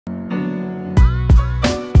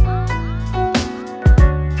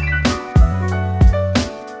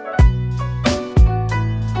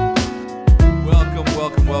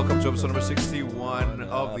episode number 61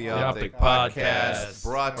 of the OpTic Podcast.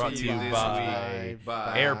 Brought to you this week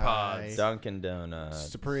by AirPods, Dunkin' Donuts,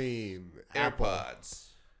 Supreme, AirPods.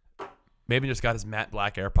 Maybe just got his matte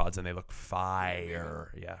black AirPods and they look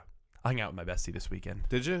fire. Yeah. I hung out with my bestie this weekend.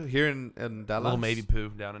 Did you? Here in Dallas? Little Maybe Poo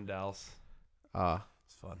down in Dallas.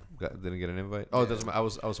 It's fun. Didn't get an invite? Oh, it doesn't matter. I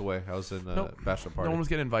was away. I was in bachelor party. No one was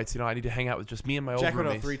getting invites. You know, I need to hang out with just me and my old Jack went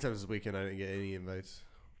out roommates. 3 times this weekend. I didn't get any invites.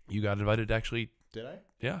 You got invited, actually. Did I?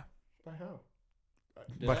 Yeah. By how?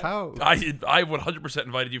 But how? I 100%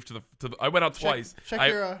 invited you to the. I went out twice. Check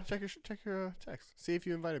your text. See if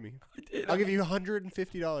you invited me. I did. I'll give you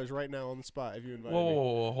 $150 right now on the spot if you invite me.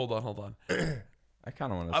 Whoa. Hold on. I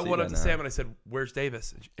kind of want to see I went that up to now. Sam and I said, "Where's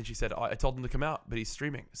Davis?" And she said, "I told him to come out, but he's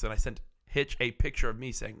streaming." So then I sent Hitch a picture of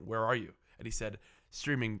me saying, "Where are you?" And he said,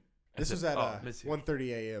 "Streaming." This was at 1:30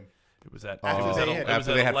 a.m. It was at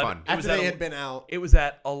after they had fun. After they had been out. It was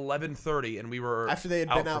at 11:30, and we were After they had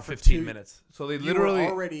been out for for 15 2 minutes. So they You literally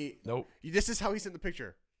were already. Nope. This is how he sent the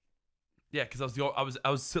picture. Yeah, because I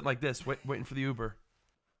was sitting like this, waiting for the Uber.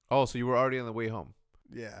 Oh, so you were already on the way home.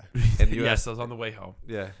 Yeah. And you Yes, I was on the way home.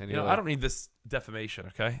 Yeah, and You know, I don't need this defamation.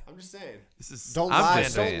 Okay, I'm just saying. this is Don't I'm lie.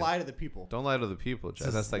 just Don't saying. lie to the people. Don't lie to the people, Chad.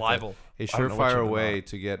 This That's is like libel. a I don't know what surefire you've been way on.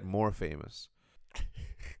 to get more famous.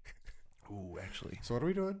 Ooh, actually, So what are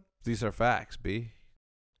we doing? These are facts, B.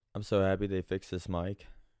 I'm so happy they fixed this mic.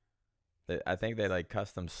 I think they like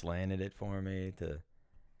custom slanted it for me to.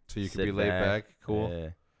 So you can sit be laid back. Cool. Yeah.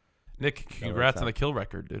 Nick, No, congrats it's on the not. kill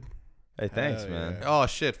record, dude. Hey, thanks, Hell man. yeah. Oh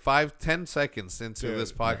shit! 10 seconds into Dude.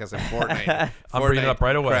 this podcast and Fortnite. I'm bringing it up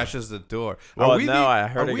right away. Crashes the door. Well, are we no, I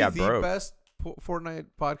heard are it we got the broke. best Fortnite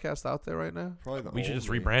podcast out there right now? Probably the We should just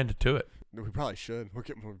only. rebrand it to it. No, we probably should. We'll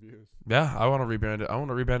get more views. Yeah, I want to rebrand it. I want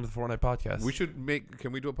to rebrand the Fortnite podcast. We should make.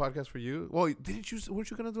 Can we do a podcast for you? Well, didn't you?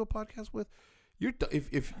 Weren't you gonna do a podcast with?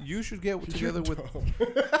 If you should get together with.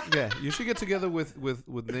 Yeah, you should get together with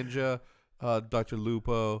Ninja, Dr.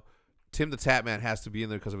 Lupo. Tim the Tap Man has to be in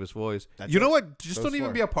there because of his voice. That's You know it. what? Just Those don't even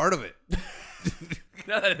four. be a part of it.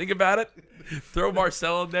 Now that I think about it, throw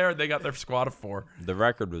Marcel in there, and they got their squad of 4. The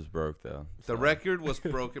record was broke though. The so. record was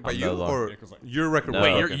broken by I'm you, no longer- or Yeah, 'cause, like- your record No. was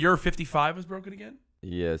Wait, broken. your 55 was broken again?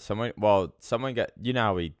 Yeah, someone got. You know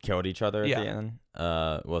how we killed each other at Yeah. the end.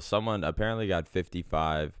 Well, someone apparently got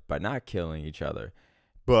 55 by not killing each other,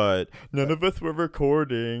 but none of us were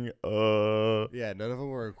recording. Yeah, none of them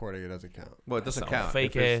were recording. It doesn't count. Well, it doesn't Some count.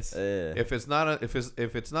 Fake if it's, ass. if it's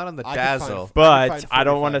not on the I can find Dazzle. I can But find I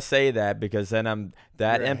don't want to 45. say that because then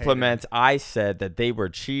that You're a implements. I said that they were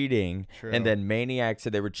cheating, True. and then MaNiaC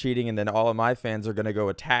said they were cheating, and then all of my fans are gonna go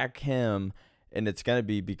attack him, and it's gonna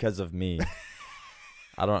be because of me.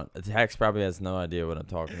 I don't. Hex probably has no idea what I'm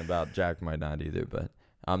talking about. Jack might not either, but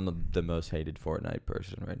I'm the most hated Fortnite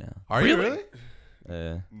person right now. Are you really?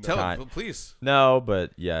 Tell Kind- him, please. No,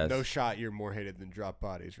 but yes. No shot. You're more hated than Drop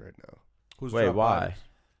Bodies right now. Who's Wait, Drop why? Bodies?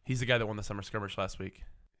 He's the guy that won the summer skirmish last week.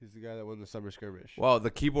 He's the guy that won the summer skirmish. Well, the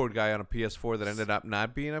keyboard guy on a PS4 that ended up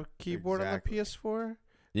not being a keyboard Exactly. on the PS4?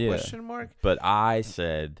 Yeah, Question mark? but I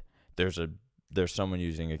said there's someone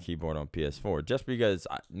using a keyboard on PS4 just because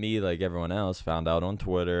me, like everyone else, found out on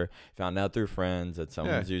Twitter, found out through friends that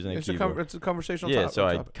someone's using a it's keyboard. it's a conversational Yeah, topic. so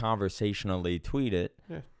I conversationally tweet it,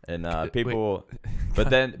 Yeah. and Wait. people, but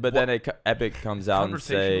then Epic comes out and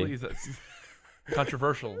Conversationally, say that's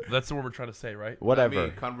controversial. That's the word we're trying to say, right? whatever.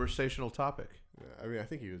 conversational topic. I mean, I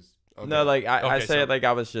think he was. No, like I Okay, say so- it like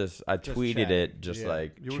I tweeted chatting. it, just Yeah.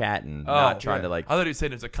 like You were- chatting, Oh, not trying yeah. to like. I thought he was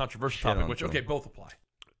saying it's a controversial Shit topic, on which, them. okay, both apply.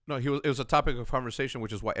 No, it was a topic of conversation,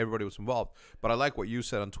 which is why everybody was involved. But I like what you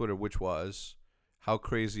said on Twitter, which was, how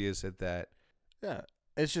crazy is it that Yeah,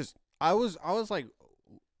 it's just I was like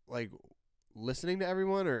listening to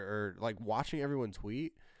everyone or like watching everyone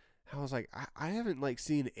tweet. I was like, I haven't like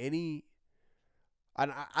seen any.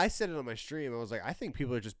 And I said it on my stream. I was like, I think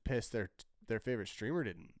people are just pissed their favorite streamer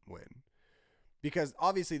didn't win, because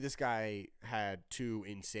obviously this guy had 2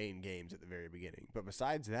 insane games at the very beginning. But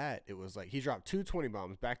besides that, it was like he dropped 2 20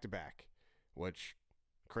 bombs back to back, which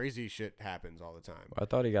crazy shit happens all the time. I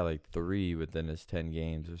thought he got like 3 within his 10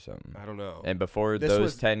 games or something. I don't know. And before This those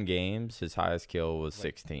was- 10 games, his highest kill was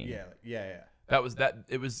Like, 16. Yeah. That was that.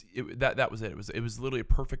 That was it. It was literally a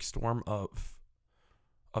perfect storm of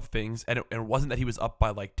things, and it wasn't that he was up by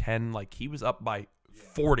like 10. Like he was up by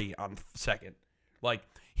 40 on second. Like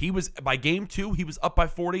he was by game 2, he was up by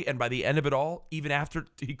 40, and by the end of it all, even after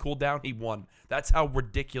he cooled down, he won. That's how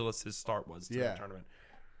ridiculous his start was to the tournament.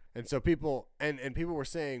 And so people and people were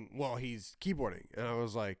saying, well, he's keyboarding, and I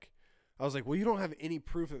was like, well, you don't have any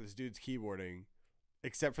proof that this dude's keyboarding,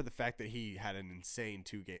 except for the fact that he had an insane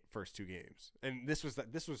first 2 games, and this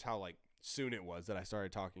was how like soon it was that I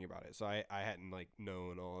started talking about it. So I hadn't like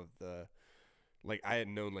known all of the, like I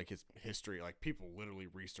hadn't known like his history. Like people literally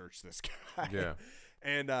researched this guy. Yeah.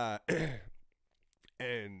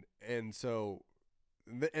 And so,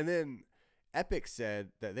 and then Epic said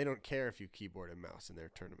that they don't care if you keyboard and mouse in their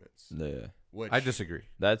tournaments. Yeah. Which I disagree.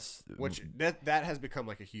 That's that has become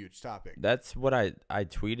like a huge topic. That's what I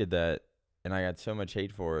tweeted that, and I got so much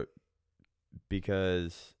hate for it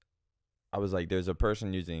because I was like, there's a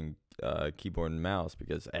person using keyboard and mouse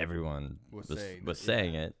because everyone was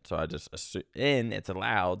saying it. So I just and it's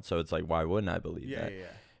allowed. So it's like, why wouldn't I believe that? Yeah.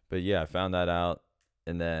 But yeah, I found that out,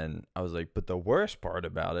 and then I was like, but the worst part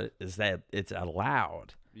about it is that it's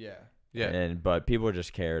allowed. Yeah. Yeah. But people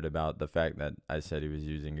just cared about the fact that I said he was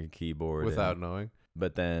using a keyboard Without knowing.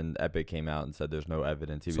 But then Epic came out and said there's no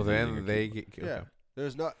evidence he was So using then a they keyboard. get, okay. Yeah.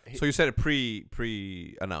 There's not. So you said it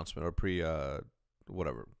pre announcement or pre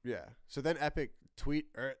whatever. Yeah. So then Epic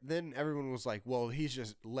then everyone was like, well, he's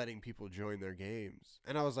just letting people join their games.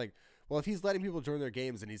 And I was like, well, if he's letting people join their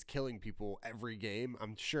games and he's killing people every game,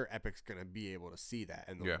 I'm sure Epic's going to be able to see that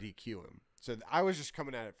and they'll DQ him. So I was just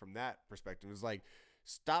coming at it from that perspective. It was like,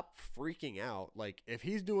 stop freaking out. Like, if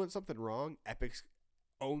he's doing something wrong, Epic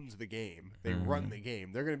owns the game. They run the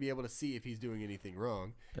game. They're going to be able to see if he's doing anything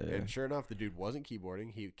wrong. Yeah. And sure enough, the dude wasn't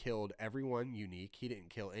keyboarding. He killed everyone unique. He didn't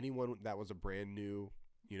kill anyone that was a brand new,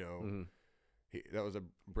 that was a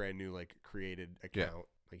brand new, like, created account.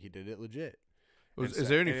 Yeah. Like, he did it legit. Is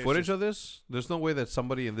there any footage of this? There's no way that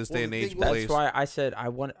somebody in this day and age plays. That's why I said I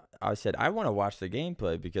want to watch the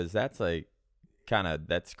gameplay because that's like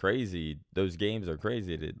that's crazy. Those games are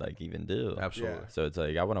crazy to like even do. Absolutely. Yeah. So it's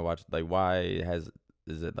like I want to watch. Like, why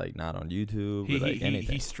is it like not on YouTube?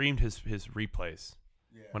 He streamed his replays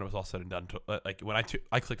when it was all said and done. Like when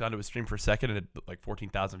I clicked onto his stream for a second and it had like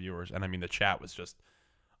 14,000 viewers, and I mean the chat was just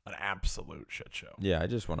an absolute shit show. Yeah, I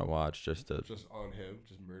just want to watch just on him,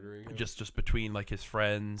 just murdering him. Just between like his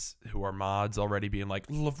friends who are mods already being like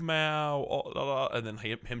love Mao, and then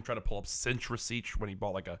him trying to pull up cinch receipts when he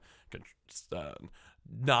bought like a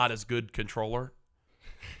not as good controller.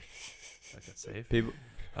 Like that's safe. People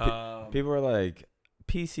are like,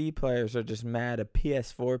 PC players are just mad a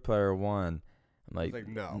PS4 player won. I'm like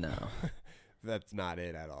no. That's not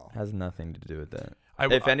it at all. Has nothing to do with that.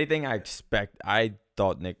 If anything, I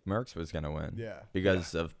thought Nick Merckx was going to win. Yeah.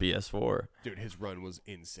 Because of PS4. Dude, his run was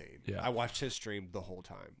insane. Yeah. I watched his stream the whole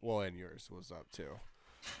time. Well, and yours was up too.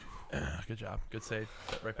 Good job. Good save.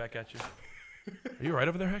 Right back at you. Are you right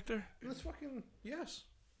over there, Hector? That's fucking yes.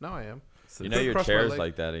 Now I am. So your chair's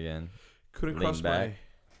like that again. Couldn't Lean cross back. my.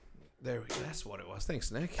 There we go. That's what it was.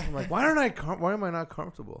 Thanks, Nick. I'm like, why am I not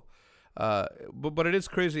comfortable? But it is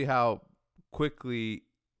crazy how quickly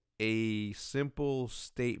a simple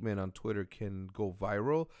statement on Twitter can go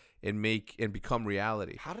viral and become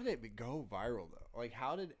reality. How did it go viral though? Like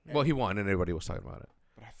how did? Well, he won and everybody was talking about it.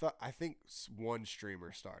 But I think one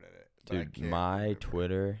streamer started it. Dude, my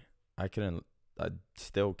Twitter, I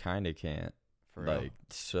still kind of can't. For like real?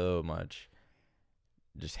 So much,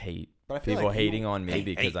 just hate. But I feel people like hating on me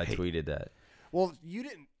because I tweeted that. Well, you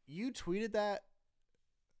didn't. You tweeted that.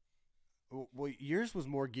 Well, yours was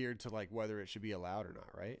more geared to like whether it should be allowed or not,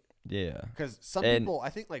 right? Yeah. Because some people, I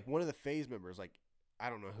think like one of the FaZe members, like I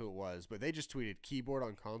don't know who it was, but they just tweeted keyboard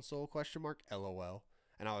on console ? LOL,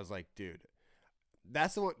 and I was like, dude,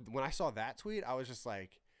 that's the one. When I saw that tweet, I was just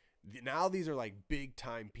like, now these are like big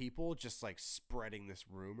time people just like spreading this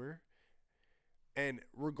rumor. And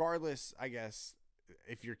regardless, I guess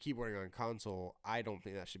if you're keyboarding on console, I don't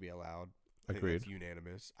think that should be allowed. I think that's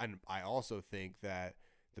unanimous. And I also think that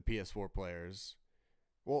the PS4 players,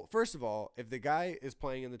 well, first of all, if the guy is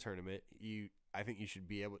playing in the tournament, I think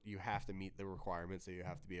you have to meet the requirements that you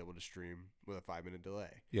have to be able to stream with a 5-minute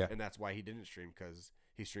delay. Yeah. And that's why he didn't stream, because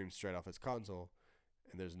he streamed straight off his console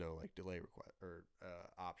and there's no like delay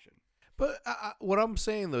option. But what I'm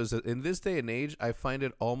saying, though, is that in this day and age, I find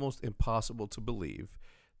it almost impossible to believe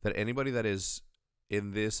that anybody that is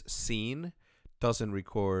in this scene doesn't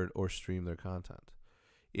record or stream their content.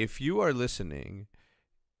 If you are listening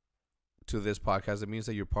to this podcast, it means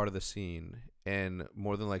that you're part of the scene, and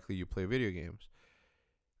more than likely you play video games.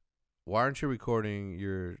 Why aren't you recording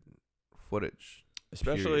your footage?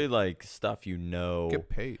 Especially like stuff get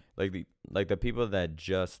paid. Like the people that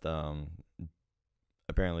just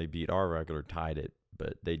apparently beat our record or tied it,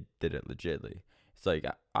 but they did it legitly. It's like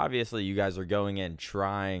obviously you guys are going in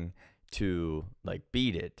trying to like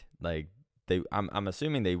beat it. Like I'm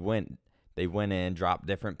assuming they went in, dropped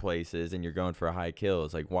different places, and you're going for a high kill.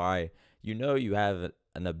 It's like, why? You have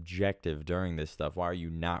an objective during this stuff. Why are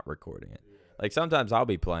you not recording it? Yeah. Like sometimes I'll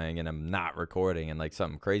be playing and I'm not recording, and like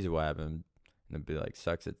something crazy will happen, and it'll be like,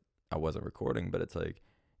 sucks. I wasn't recording, but it's like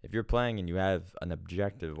if you're playing and you have an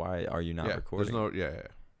objective, why are you not recording?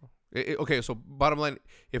 Okay, so bottom line,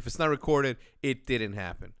 if it's not recorded, it didn't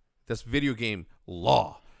happen. That's video game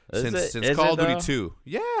law since Call of Duty 2.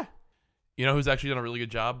 Yeah. You know who's actually done a really good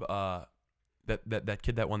job? That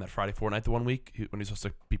kid that won that Friday Fortnite the one week when he was supposed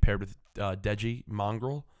to be paired with Deji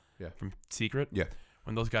Mongrel from Secret. Yeah.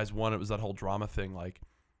 When those guys won, it was that whole drama thing. Like,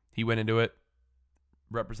 he went into it,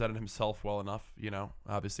 represented himself well enough,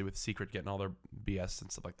 obviously with Secret getting all their BS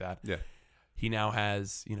and stuff like that. Yeah. He now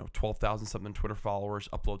has, 12,000 something Twitter followers,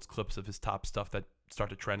 uploads clips of his top stuff that start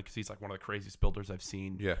to trend because he's like one of the craziest builders I've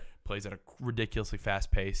seen. Yeah. Plays at a ridiculously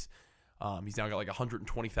fast pace. He's now got like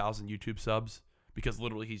 120,000 YouTube subs because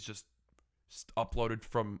literally he's just uploaded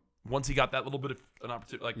from once he got that little bit of an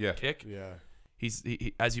opportunity, kick. Yeah.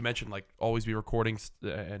 He as you mentioned, like always be recording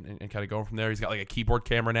and kind of going from there. He's got like a keyboard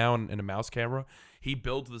camera now and a mouse camera. He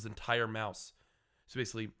builds this entire mouse. So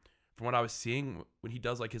basically, from what I was seeing, when he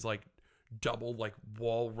does like his like double like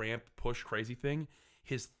wall ramp push crazy thing,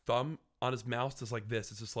 his thumb on his mouse does like this.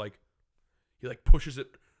 It's just like he like pushes it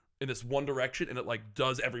in this one direction and it like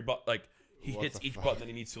does every button. Like he hits each button that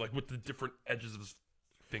he needs to, like with the different edges of his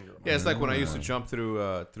finger. Yeah, it's like when I used to jump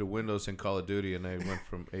through windows in Call of Duty, and I went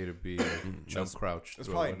from A to B, jump crouch. That's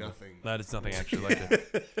probably nothing. That is nothing actually like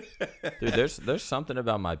it. Dude, there's something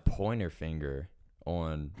about my pointer finger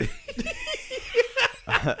on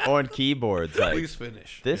on keyboards. Like, please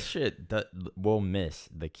finish. This shit will miss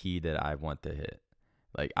the key that I want to hit.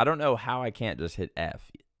 Like, I don't know how I can't just hit F.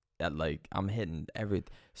 Like, I'm hitting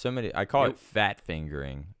I call it fat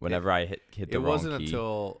fingering whenever I hit the wrong key. It wasn't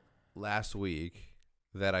until last week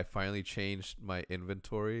that I finally changed my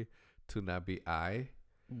inventory to not be I.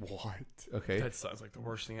 What? Okay. That sounds like the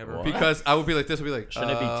worst thing ever. What? Because I would be like this. I would be like,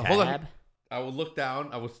 shouldn't it be tab? Hold on. I would look down.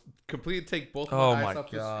 I would completely take both of my eyes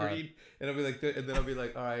off the screen, and I'll be like, and then I'll be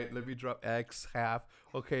like, all right, let me drop X half.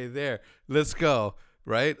 Okay, there. Let's go.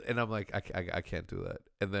 Right? And I'm like, I can't do that.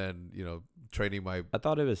 And then training my. I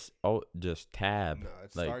thought it was just tab. No,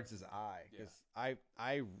 it starts as I. Because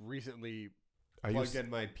I recently plugged in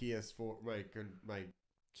my PS4, my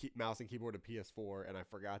mouse and keyboard to PS4, and I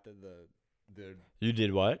forgot that the. You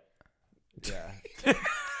did what? Yeah.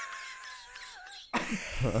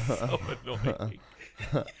 So annoying.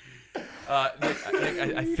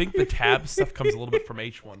 I think the tab stuff comes a little bit from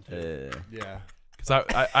H1 too. Yeah. Because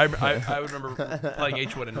I remember playing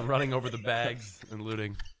H1 and running over the bags and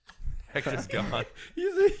looting. Hector's gone.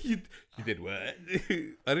 You did what?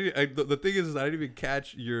 The thing is I didn't even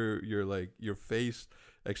catch your face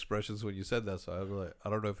expressions when you said that. So I was like, I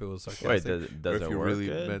don't know if it was sarcastic. Wait, does or if it you work really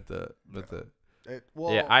good? meant the.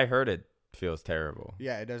 Yeah, I heard it feels terrible.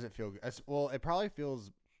 Yeah, it doesn't feel good. Well, it probably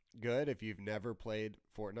feels good if you've never played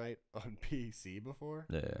Fortnite on PC before.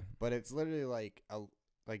 Yeah. But it's literally like a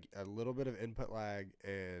little bit of input lag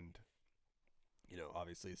and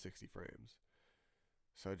obviously 60 frames.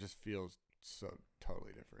 So it just feels so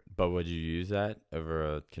totally different. But would you use that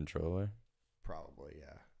over a controller? Probably,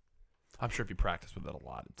 yeah. I'm sure if you practice with it a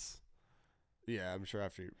lot, it's. Yeah, I'm sure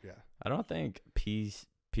after I don't think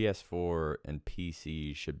PS4 and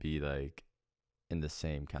PC should be like in the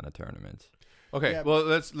same kind of tournaments. Okay, Yeah, well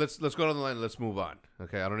let's go down the line. Let's move on.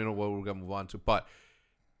 Okay, I don't even know what we're gonna move on to, but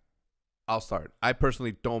I'll start. I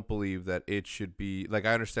personally don't believe that it should be like.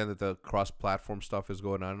 I understand that the cross-platform stuff is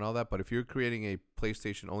going on and all that, but if you're creating a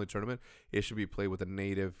PlayStation-only tournament, it should be played with a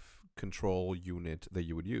native control unit that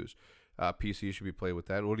you would use. PC should be played with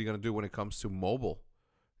that. What are you gonna do when it comes to mobile?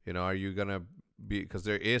 Are you gonna be because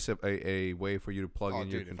there is a way for you to plug in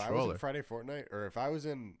your controller. If I was in Friday Fortnite, or if I was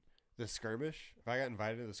in the skirmish, if I got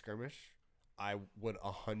invited to the skirmish, I would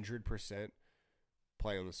 100%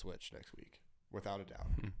 play on the Switch next week, without a doubt.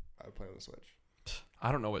 I would play on the Switch.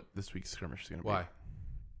 I don't know what this week's skirmish is going to be. Why?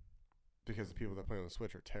 Because the people that play on the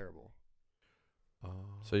Switch are terrible.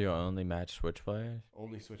 So you only match Switch players?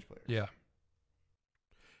 Only Switch players. Yeah.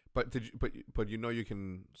 But you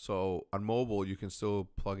can on mobile you can still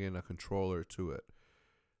plug in a controller to it.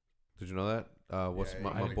 Did you know that?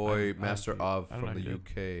 My boy Master of from the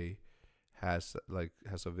UK has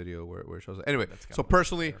a video where it shows it. Anyway, so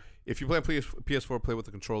personally, if you play on PS4, play with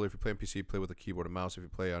the controller. If you play on PC, play with the keyboard and mouse. If you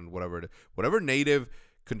play on whatever native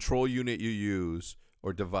control unit you use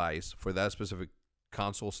or device for that specific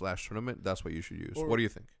console/tournament, that's what you should use. What do you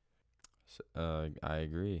think? I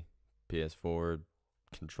agree. PS4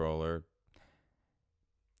 controller,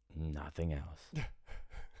 nothing else.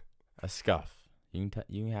 A SCUF. You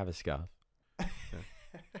can have a SCUF.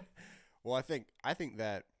 Well, I think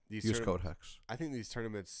that these use code hex. I think these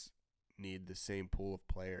tournaments need the same pool of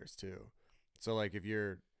players too. So like if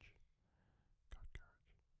you're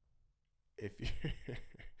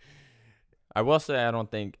I will say I don't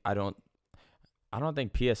think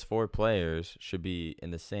PS4 players should be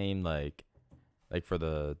in the same like for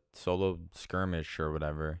the solo skirmish or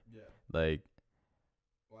whatever. Yeah. Like,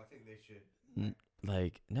 Well, I think they should.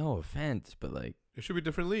 like no offense, but like It should be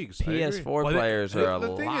different leagues. I agree. PS4 Well, players are a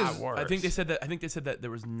the thing lot is, worse. I think they said that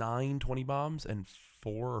there was 9 20 bombs and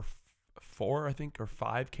 4 or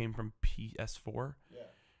 5 came from PS4. Yeah.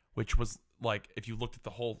 Which was like, if you looked at the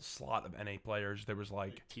whole slot of NA players, there was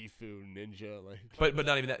like Tifu, Ninja, like. but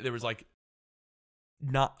not even that. There was like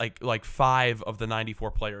not like 5 of the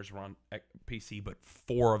 94 players were on PC, but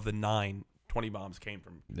 4 of the 9 20 bombs came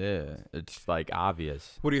from. Yeah, it's like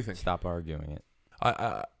obvious. What do you think? Stop arguing it.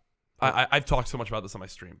 I've talked so much about this on my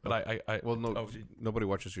stream, but I Well, no, oh, nobody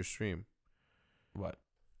watches your stream. what?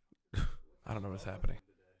 I don't know what's happening.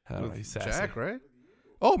 I don't know, With he's sassy. Jack, right?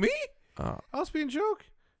 Oh, me? Oh. I was being joke.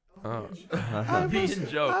 Oh. Being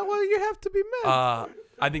joke. Well, you have to be mad.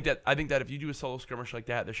 I think that if you do a solo skirmish like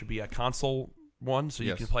that, there should be a console one, so you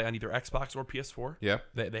Yes. can play on either Xbox or PS4. Yeah.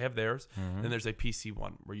 They have theirs. Mhm. Then there's a PC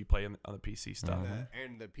one where you play on the PC stuff. Mhm.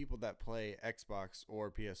 And the people that play Xbox or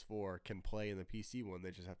PS4 can play in the PC one.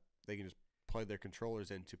 They can just plug their controllers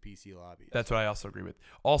into PC lobbies. That's what I also agree with.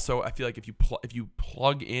 Also, I feel like if you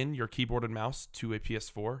plug in your keyboard and mouse to a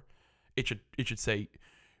PS4, it should say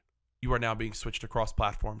you are now being switched across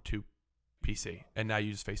platform to PC, and now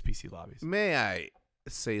you just face PC lobbies. May I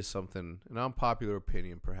say something? An unpopular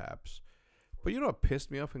opinion, perhaps. But you know what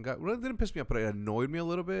pissed me off and well, it didn't piss me off, but it annoyed me a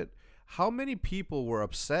little bit? How many people were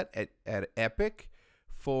upset at Epic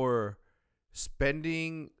for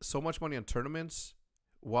spending so much money on tournaments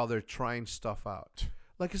while they're trying stuff out?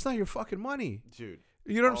 Like, it's not your fucking money. Dude.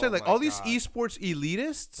 You know what I'm saying? Oh Like, my all these God. esports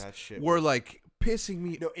elitists That shit were was- like pissing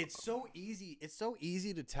me. No, it's so easy. It's so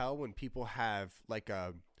easy to tell when people have like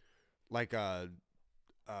a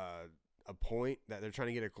point that they're trying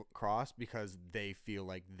to get across because they feel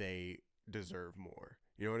like they deserve more.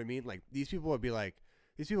 You know what I mean? Like these people would be like,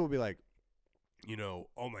 you know,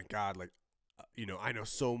 oh my God, like, you know, I know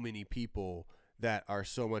so many people that are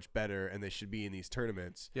so much better and they should be in these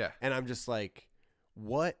tournaments. Yeah. And I'm just like,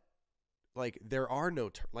 what? Like there are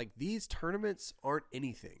no like these tournaments aren't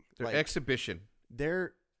anything. They're Like exhibition.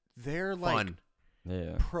 they're like Fun.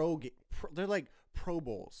 Yeah. they're like Pro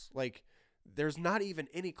Bowls. Like there's not even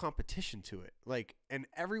any competition to it. Like, and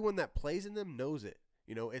everyone that plays in them knows it.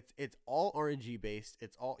 You know, it's all RNG based.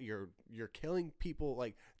 It's all you're killing people.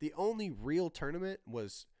 Like the only real tournament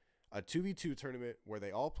was a 2v2 tournament where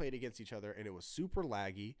they all played against each other and it was super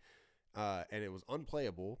laggy, and it was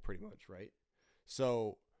unplayable pretty much, right?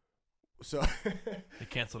 So They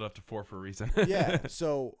canceled up to 4 for a reason. yeah.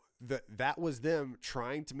 So that was them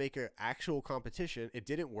trying to make an actual competition. It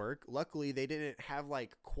didn't work. Luckily, they didn't have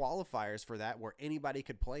like qualifiers for that where anybody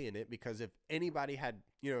could play in it, because if anybody had,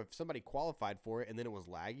 you know, if somebody qualified for it and then it was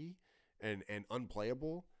laggy and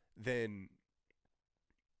unplayable, then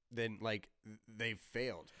like they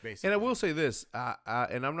failed basically. And I will say this,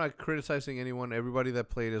 and I'm not criticizing anyone. Everybody that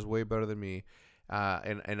played is way better than me,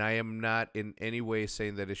 and I am not in any way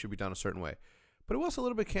saying that it should be done a certain way. But it was a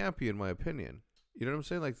little bit campy, in my opinion. You know what I'm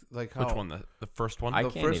saying? Like how? Which one? The first one? I The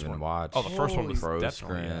can't first even one. watch. Oh, the first one was pro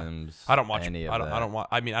definitely. scrims. I don't watch any of I don't that. watch.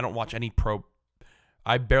 I mean, I don't watch any pro.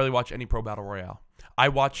 I barely watch any pro battle royale. I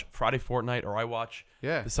watch Friday Fortnite, or I watch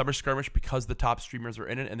Yeah. the summer skirmish because the top streamers are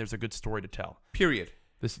in it and there's a good story to tell. Period.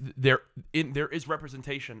 There is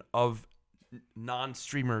representation of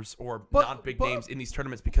non-streamers or But- non-big but- names in these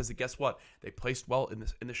tournaments, because guess what? They placed well in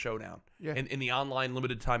the showdown. Yeah. In the online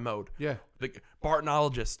limited time mode. Yeah. The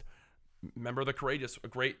Bartonologist, member of the Courageous, a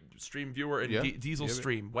great stream viewer in Yeah. Diesel's Yeah.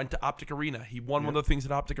 stream, went to OpTic Arena. He won Yeah. one of the things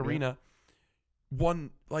at OpTic Yeah. Arena.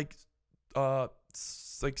 Won like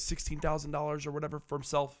 $16,000 or whatever for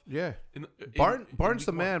himself. Yeah. In Barnes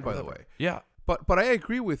the week man, one or by the whatever. way. Yeah. But I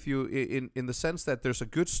agree with you in the sense that there's a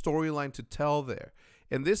good storyline to tell there.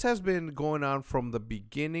 And this has been going on from the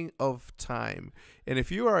beginning of time. And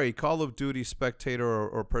if you are a Call of Duty spectator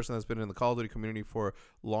or person that's been in the Call of Duty community for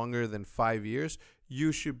longer than 5 years,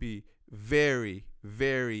 you should be very,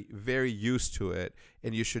 very, very used to it.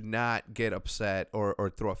 And you should not get upset or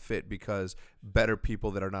throw a fit because better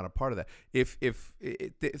people that are not a part of that.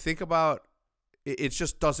 Think about, it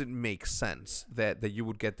just doesn't make sense that you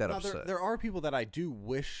would get that Now, upset. there are people that I do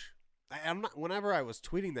wish. I'm not. Whenever I was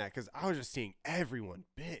tweeting that, because I was just seeing everyone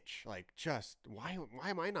bitch, like, just why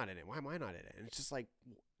am I not in it? Why am I not in it? And it's just like,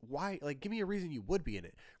 why? Like, give me a reason you would be in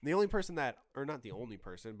it. And the only person that, or not the only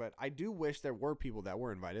person, but I do wish there were people that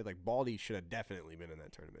were invited. Like Baldy should have definitely been in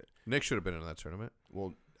that tournament. Nick should have been in that tournament.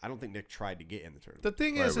 Well, I don't think Nick tried to get in the tournament. The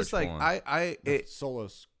thing Right, is, it's which like one? The solo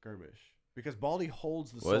skirmish, because Baldy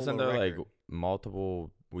holds the Wasn't solo there record. like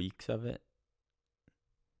multiple weeks of it?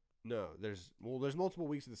 No, there's multiple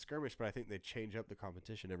weeks of the skirmish, but I think they change up the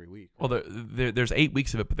competition every week. Well, there's 8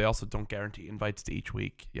 weeks of it, but they also don't guarantee invites to each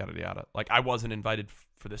week. Yada yada. Like I wasn't invited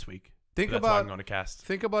for this week. Think so that's why I'm about going to cast.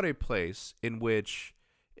 think about a place in which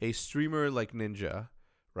a streamer like Ninja,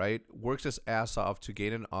 right, works his ass off to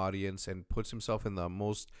gain an audience and puts himself in the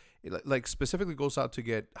most, like specifically goes out to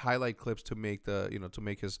get highlight clips to make to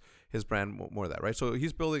make his brand more of that, right? So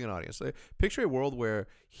he's building an audience. Like, picture a world where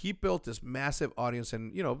he built this massive audience,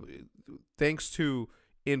 and thanks to,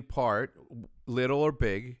 in part, little or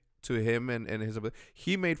big, to him and his ability,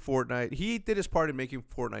 he made Fortnite. He did his part in making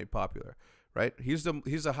Fortnite popular, right? He's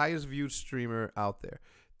the highest viewed streamer out there.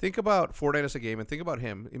 Think about Fortnite as a game and think about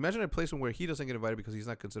him. Imagine a place where he doesn't get invited because he's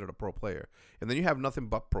not considered a pro player. And then you have nothing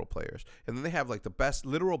but pro players. And then they have like the best,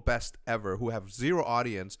 literal best ever who have zero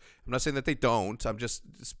audience. I'm not saying that they don't. I'm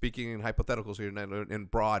just speaking in hypotheticals here and in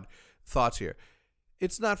broad thoughts here.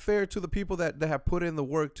 It's not fair to the people that have put in the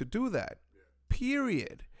work to do that.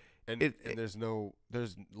 Period. And there's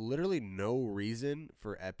literally no reason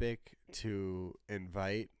for Epic to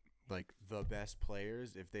invite like the best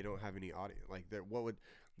players if they don't have any audience. Like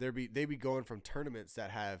they'd be going from tournaments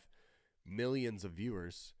that have millions of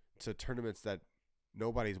viewers to tournaments that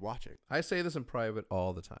nobody's watching. I say this in private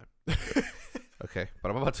all the time. Okay, but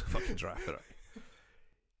I'm about to fucking drop it.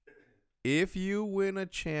 If you win a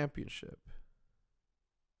championship,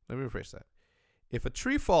 let me rephrase that. If a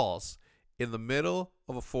tree falls in the middle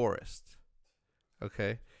of a forest,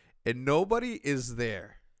 okay, and nobody is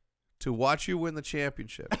there to watch you win the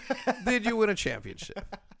championship, did you win a championship?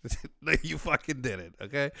 You fucking did it,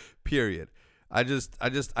 okay? Period. I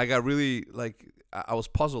got really, like, I was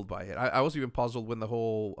puzzled by it. I was even puzzled when the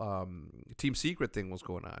whole Team Secret thing was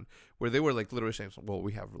going on, where they were like literally saying, well,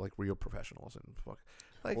 we have like real professionals and fuck.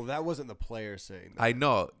 Like, well, that wasn't the player saying that. I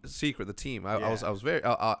know. Secret, the team. I was very,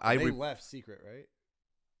 they left Secret, right?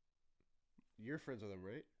 You're friends with him,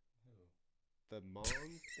 right? The Mong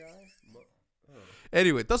guy? Oh.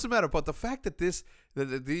 Anyway, it doesn't matter. But the fact that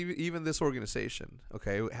even this organization,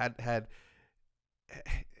 okay, had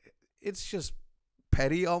it's just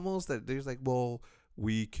petty almost, that there's like, well,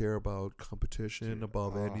 we care about competition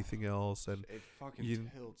above anything else, and it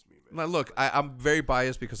fucking tilts me, man. Now, look, I'm very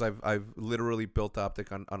biased because I've literally built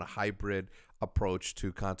OpTic on a hybrid approach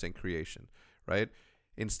to content creation, right?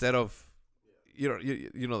 Instead of you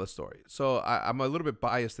know the story. So I'm a little bit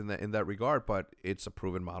biased in that regard, but it's a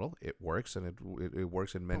proven model. It works, and it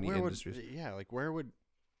works in many industries. Where would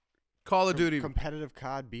Call of Duty competitive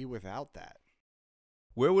COD be without that?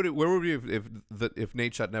 Where would it be if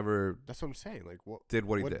Nate Shot never? That's what I'm saying. Like, what did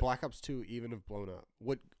what he did? Would Black Ops 2 even have blown up?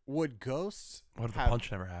 Would Ghosts? What if the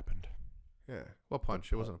punch never happened? Yeah. What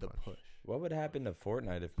punch? It wasn't a punch. Push. What would happen to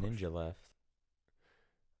Fortnite if Ninja left?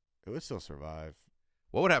 It would still survive.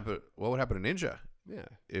 What would happen? What would happen to Ninja? Yeah.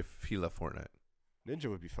 If he left Fortnite, Ninja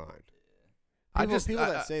would be fine. People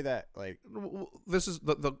that say that, like, this is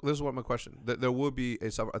what my question. There would be a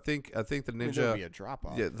sub. I think the Ninja. There would be a drop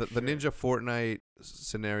off. Yeah, the Ninja Fortnite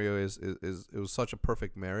scenario is it was such a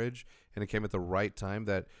perfect marriage, and it came at the right time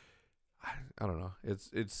that I don't know.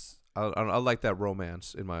 I like that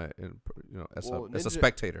romance as a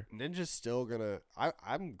spectator. Ninja's still gonna.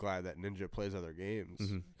 I'm glad that Ninja plays other games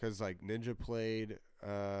because like Ninja played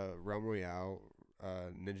Realm Royale.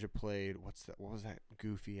 Ninja played what was that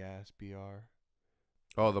goofy ass BR?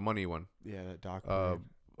 Oh, the money one. Yeah, that doc.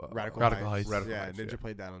 Radical Heights. Ninja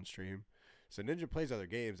played that on stream. So Ninja plays other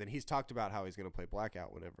games, and he's talked about how he's going to play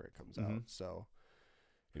Blackout whenever it comes out. So,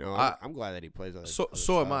 I'm glad that he plays other.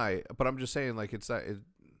 So am I. But I'm just saying, like, it's not.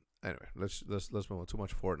 Anyway, let's move on. Too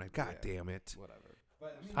much Fortnite. God damn it. Whatever.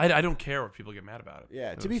 But I don't care if people get mad about it.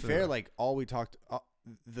 Yeah. To be fair, like all we talked,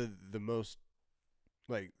 the most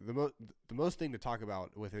thing to talk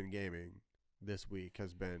about within gaming this week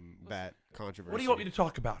has been that controversy. What do you want me to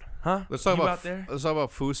talk about, huh? Let's talk about out there. Let's talk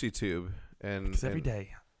about FouseyTube Because every day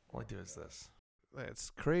all I do is this. It's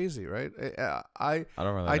crazy, right? I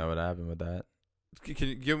don't really know what happened with that. Can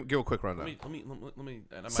you give a quick rundown? Let me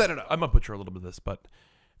set it up. I'm gonna butcher a little bit of this, but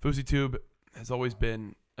FouseyTube has always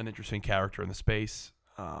been an interesting character in the space.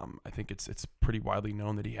 I think it's pretty widely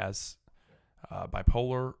known that he has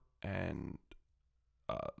bipolar and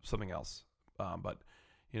something else. But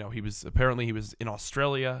he was in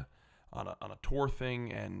Australia on a tour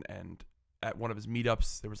thing, and at one of his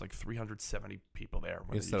meetups there was like 370 people there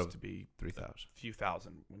when Instead it used of to be 3,000, a few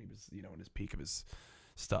thousand when he was in his peak of his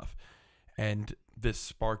stuff. And this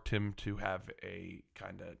sparked him to have a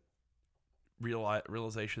kind of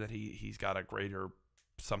realization that he's got a greater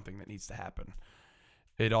something that needs to happen.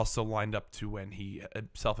 It also lined up to when he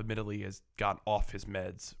self-admittedly has got off his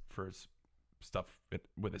meds for his stuff that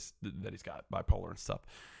he's got bipolar and stuff.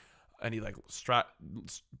 and he like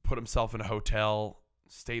put himself in a hotel,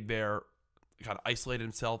 stayed there, kind of isolated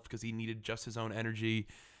himself because he needed just his own energy,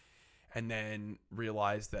 and then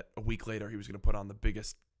realized that a week later he was going to put on the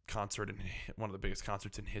biggest concert and one of the biggest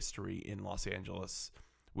concerts in history in Los Angeles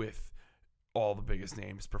with all the biggest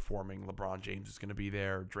names performing. LeBron James was going to be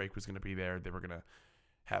there. Drake was going to be there. They were going to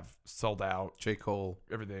have sold out. J. Cole.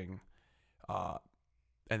 Everything. And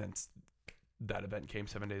then that event came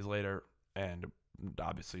 7 days later, and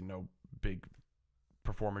obviously no big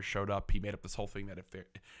performers showed up. He made up this whole thing that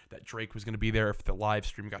that Drake was going to be there if the live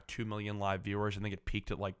stream got 2 million live viewers. I think it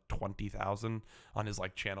peaked at like 20,000 on his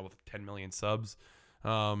like channel with 10 million subs.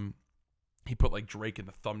 He put like Drake in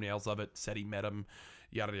the thumbnails of it, said he met him,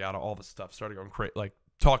 yada yada, all this stuff. Started going crazy, like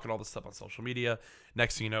talking all this stuff on social media.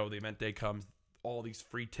 Next thing you know, the event day comes, all these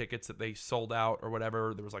free tickets that they sold out or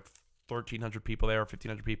whatever. There was like 1,300 people there,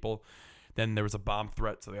 1,500 people. Then there was a bomb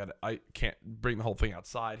threat, so I can't bring the whole thing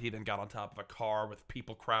outside. He then got on top of a car with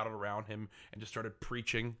people crowded around him and just started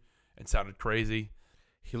preaching and sounded crazy.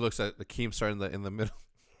 He looks at the Keemstar in the middle.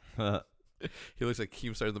 He looks like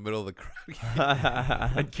Keemstar in the middle of the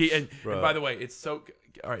crowd. and by the way, it's so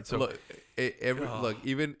all right. So look, look,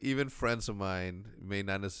 even friends of mine may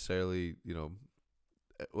not necessarily,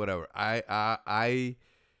 whatever. I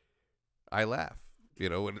laugh.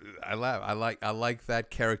 When I laugh, I like that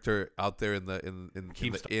character out there in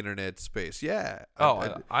the internet space. Yeah.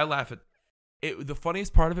 I laugh at it. The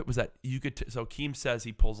funniest part of it was that you could. So Keem says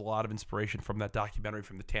he pulls a lot of inspiration from that documentary,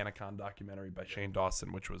 from the TanaCon documentary by Shane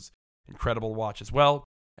Dawson, which was incredible to watch as well.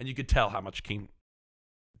 And you could tell how much Keem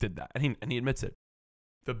did that, and he admits it.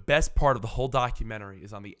 The best part of the whole documentary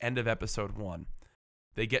is on the end of episode 1.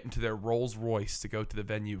 They get into their Rolls Royce to go to the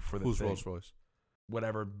venue for the thing. Rolls Royce?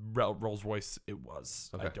 Whatever Rolls Royce it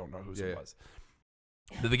was. Okay. I don't know whose it was.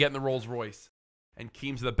 They get in the Rolls Royce, and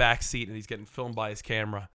Keem's in the back seat, and he's getting filmed by his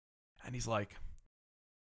camera. And he's like,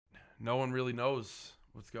 no one really knows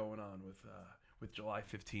what's going on with July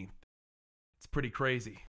 15th. It's pretty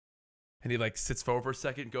crazy. And he like sits forward for a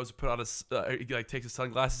second, goes to put on his, he like takes his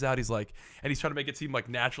sunglasses out. He's like, and he's trying to make it seem like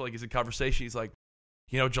natural, like he's in conversation. He's like,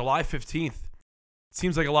 July 15th,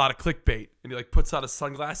 seems like a lot of clickbait. And he like puts on his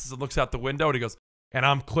sunglasses and looks out the window, and he goes, and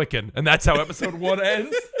I'm clicking. And that's how episode 1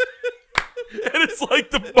 ends. And it's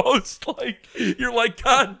like the most like, you're like,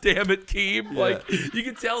 God damn it, Keem. Yeah. Like, you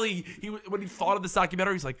can tell he when he thought of this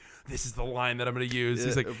documentary, he's like, this is the line that I'm going to use. Yeah,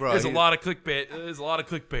 he's like, there's a lot of clickbait. There's a lot of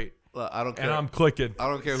clickbait. I don't care. And I'm clicking. I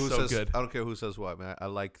don't care who says. Good. I don't care who says what, man. I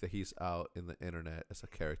like that he's out in the internet as a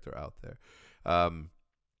character out there.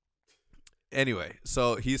 Anyway,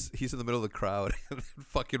 so he's in the middle of the crowd, and then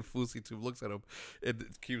fucking Fousey Tube looks at him, and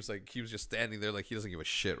Keem's just standing there like he doesn't give a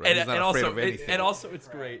shit, right? He's not afraid of anything. And also, it's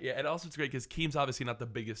great, yeah. And also, it's great because Keem's obviously not the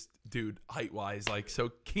biggest dude height wise, like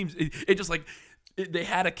so. Keem's it just like. They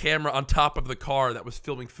had a camera on top of the car that was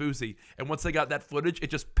filming Fousey, and once they got that footage, it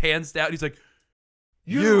just pans down. He's like,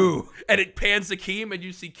 "You," and it pans to Keem, and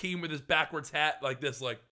you see Keem with his backwards hat like this,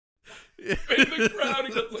 like in the crowd.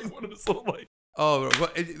 He does like one of his little like. Oh,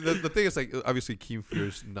 but the thing is, like, obviously Keem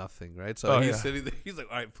fears nothing, right? So he's sitting there. He's like,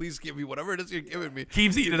 "All right, please give me whatever it is you're giving me."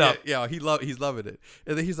 Keem's eating it up. Yeah, he's loving it,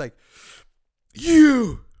 and then he's like,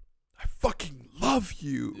 "You, I fucking love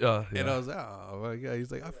you." And I was like, oh my God. He's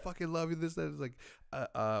like, I fucking love you. This, that. It's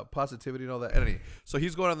like positivity and all that. Anyway, so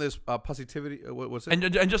he's going on this positivity. What's it?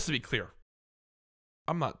 And just to be clear,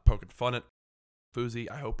 I'm not poking fun at Fousey.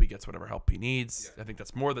 I hope he gets whatever help he needs. Yeah. I think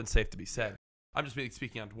that's more than safe to be said. I'm just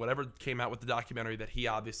speaking on whatever came out with the documentary that he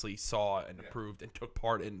obviously saw and approved and took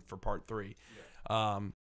part in for part 3. Yeah.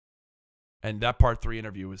 And that part 3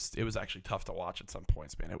 interview was actually tough to watch at some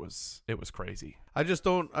points, man. It was crazy. I just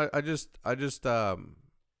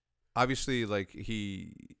obviously, like,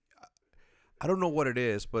 I don't know what it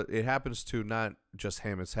is, but it happens to not just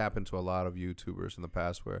him. It's happened to a lot of YouTubers in the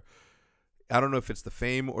past where I don't know if it's the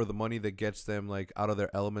fame or the money that gets them like out of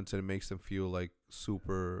their elements and it makes them feel like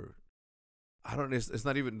super. I don't know. It's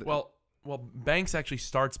not even. Well, Banks actually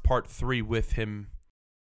starts part 3 with him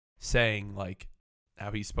saying like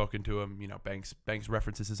how he's spoken to him. Banks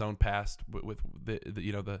references his own past with the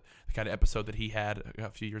kind of episode that he had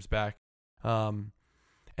a few years back, and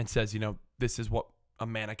says this is what a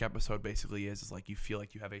MaNiaC episode basically is like you feel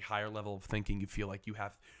like you have a higher level of thinking. You feel like you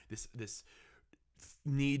have this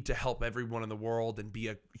need to help everyone in the world and be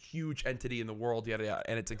a huge entity in the world. Yada yada.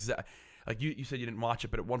 And it's like you said you didn't watch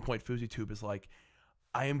it, but at one point FouseyTube is like,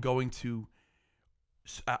 I am going to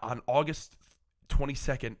on August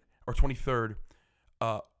 22nd or 23rd.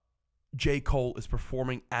 J. Cole is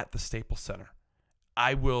performing at the Staples Center.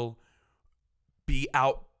 I will be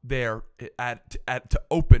out there to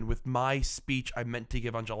open with my speech I meant to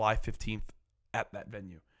give on July 15th at that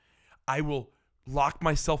venue. I will lock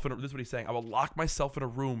myself in. This is what he's saying. I will lock myself in a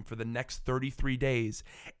room for the next 33 days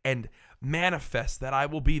and manifest that I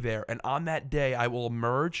will be there. And on that day, I will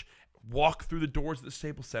emerge, walk through the doors of the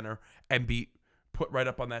Staples Center, and be put right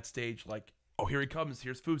up on that stage. Like, oh, here he comes.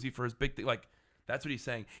 Here's Fousey for his big thing. Like, that's what he's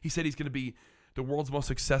saying. He said he's going to be the world's most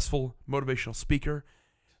successful motivational speaker,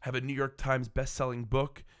 have a New York Times best-selling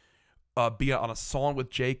book, be on a song with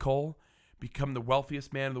J. Cole, become the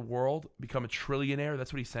wealthiest man in the world, become a trillionaire.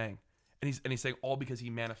 That's what he's saying. And he's saying all because he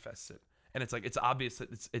manifests it. And it's like, it's obvious that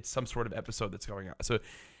it's some sort of episode that's going on. So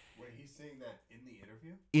wait, he's saying that in the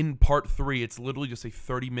interview? In part 3, it's literally just a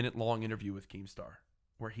 30-minute long interview with Keemstar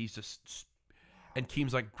where he's just, and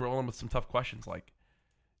Keem's like grilling him with some tough questions. Like,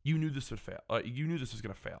 you knew this would fail. You knew this was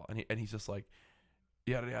going to fail. And he's just like,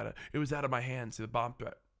 yada, yada. It was out of my hands. The bomb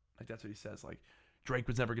threat. Like, that's what he says. Like, Drake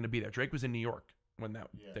was never going to be there. Drake was in New York when that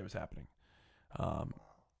day was happening.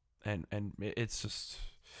 And it's just,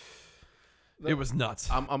 it was nuts.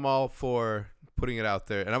 I'm all for putting it out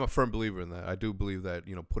there, and I'm a firm believer in that. I do believe that,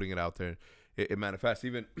 putting it out there, it manifests.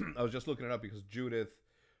 Even I was just looking it up because Judith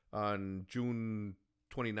on June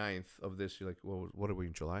 29th of this year, like, well, what are we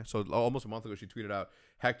in July? So almost a month ago, she tweeted out,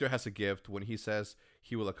 Hector has a gift. When he says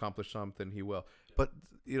he will accomplish something, he will. But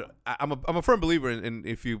I'm a firm believer in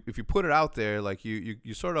if you put it out there, like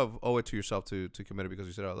you sort of owe it to yourself to commit it because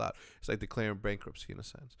you said it out loud. It's like declaring bankruptcy in a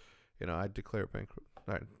sense. I declare bankrupt.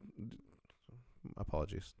 All right.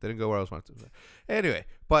 Apologies. Didn't go where I was wanting to. Anyway,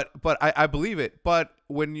 but I believe it. But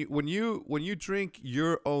when you drink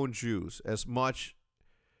your own juice as much,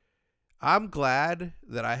 I'm glad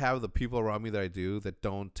that I have the people around me that I do that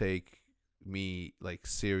don't take me like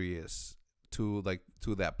serious to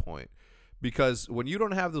that point. Because when you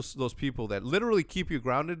don't have those people that literally keep you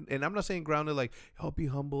grounded, and I'm not saying grounded like, oh, be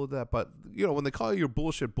humble with that, but when they call you your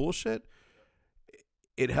bullshit,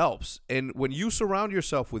 it helps. And when you surround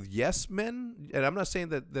yourself with yes men, and I'm not saying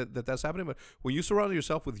that's happening, but when you surround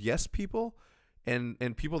yourself with yes people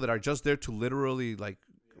and people that are just there to literally like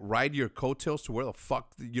ride your coattails to where the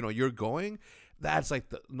fuck you're going, that's like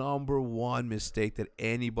the number one mistake that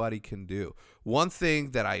anybody can do. One thing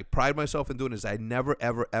that I pride myself in doing is I never,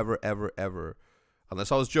 ever, ever, ever, ever,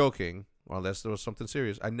 unless I was joking or unless there was something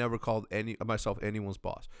serious, I never called myself anyone's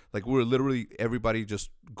boss. Like, we were literally everybody just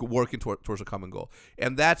working towards a common goal.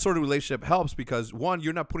 And that sort of relationship helps because, one,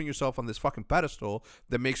 you're not putting yourself on this fucking pedestal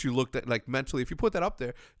that makes you look like mentally. If you put that up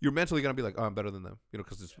there, you're mentally going to be like, oh, I'm better than them,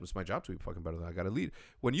 because it's my job to be fucking better than them. I got to lead.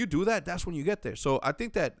 When you do that, that's when you get there. So I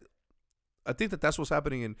think that that's what's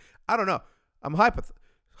happening. And I don't know. I'm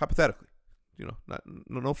hypothetically,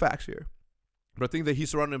 no facts here. But I think that he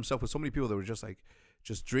surrounded himself with so many people that were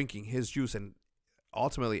just drinking his juice and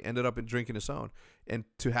ultimately ended up in drinking his own. And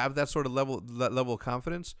to have that sort of level of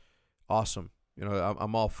confidence, awesome.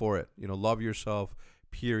 I'm all for it. Love yourself,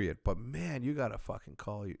 period. But man, you gotta fucking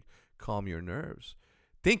calm your nerves.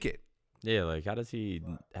 Think it. Yeah, like how does he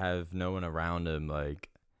have no one around him like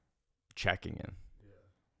checking him?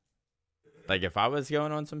 Like, if I was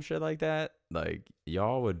going on some shit like that, like,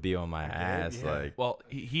 y'all would be on my ass. Yeah. Like, Well,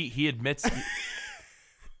 he admits.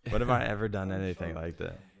 what have I ever done anything like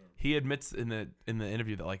that? He admits in the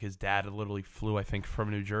interview that like his dad literally flew, I think, from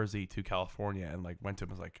New Jersey to California and like went to him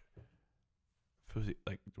and was like,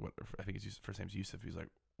 like, what, I think his first name's Yusuf. He's like,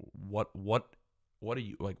 what are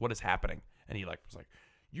you like? What is happening? And he like was like,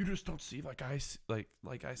 you just don't see like I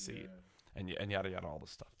see, and yada yada, all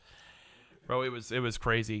this stuff, bro. It was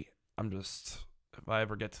crazy. I'm just, if I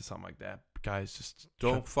ever get to something like that, guys, just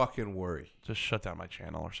don't fucking worry. Just shut down my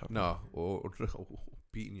channel or something. No, or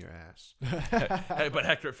beating your ass. Hey, but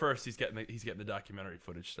Hector, at first he's getting the documentary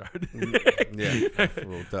footage started. Yeah,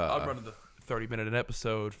 well, I'm running the 30-minute an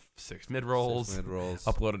episode, 6 mid-rolls,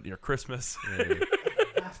 upload it near Christmas. Yeah.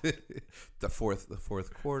 the fourth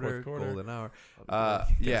quarter, golden hour.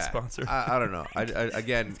 Yeah, sponsor. I don't know. I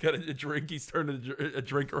again, he's got a drink. He's turning a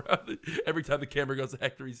drink around. Every time the camera goes to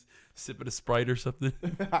Hector, he's sipping a Sprite or something.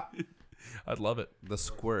 I'd love it. The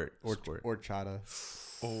squirt or horchata.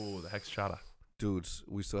 Oh, the Hexchata. Dudes,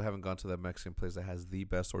 we still haven't gone to that Mexican place that has the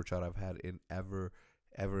best horchata I've had in ever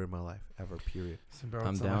in my life, period.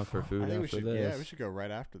 I'm down for food after this. Yeah, we should go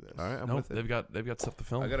right after this. All right, I'm nope, with it. they've got stuff to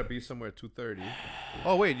film. I gotta be somewhere at 2:30.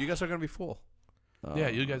 Oh wait, you guys are gonna be full. Yeah,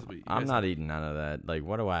 you guys. I'm not eating none of that. Like,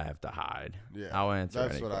 what do I have to hide? Yeah, I'll answer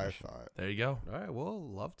that's any what question. I thought. There you go. All right,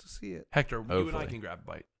 well, love to see it. Hector, you and I Hopefully. can grab a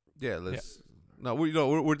bite. Yeah, let's. No,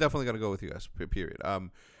 we're definitely gonna go with you guys. Period.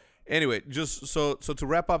 Anyway, just so to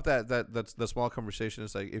wrap up that small conversation,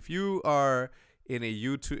 it's like if you are in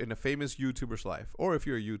a famous YouTuber's life, or if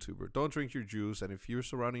you're a YouTuber, don't drink your juice. And if you're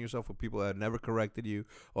surrounding yourself with people that have never corrected you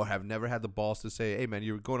or have never had the balls to say, hey man,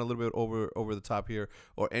 you're going a little bit over the top here,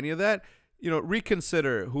 or any of that,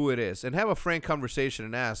 reconsider who it is and have a frank conversation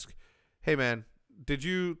and ask, hey man, did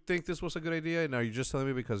you think this was a good idea? And are you just telling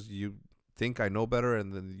me because you think I know better,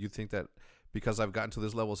 and then you think that because I've gotten to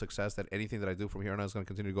this level of success that anything that I do from here on out is going to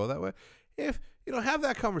continue to go that way? If have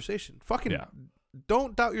that conversation. Fucking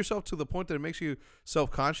don't doubt yourself to the point that it makes you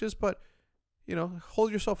self-conscious, but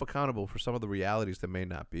hold yourself accountable for some of the realities that may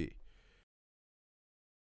not be.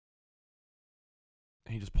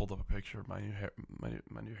 He just pulled up a picture of my new hair,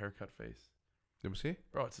 my new haircut face. Let me see,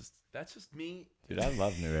 bro. That's just me, dude. I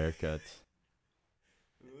love new haircuts.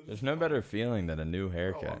 There's no better feeling than a new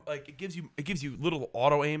haircut. Like it gives you little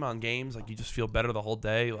auto aim on games. Like you just feel better the whole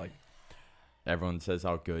day. Like everyone says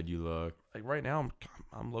how good you look. Like right now,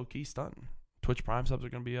 I'm low key stunting. Twitch Prime subs are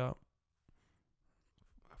gonna be up.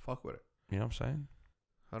 I fuck with it. You know what I'm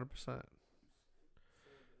saying? 100%.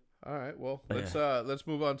 All right. Well, let's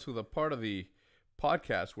move on to the part of the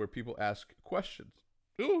podcast where people ask questions.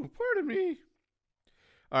 Ooh, pardon me.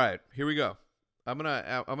 All right, here we go. I'm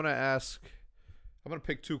gonna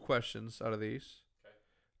pick 2 questions out of these.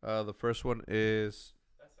 Okay. The first one is.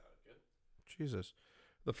 That sounded good. Jesus.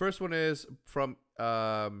 The first one is from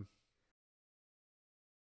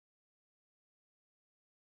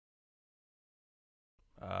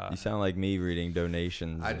you sound like me reading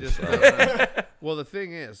donations. I just well, the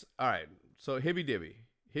thing is, all right. So Hibby Dibby.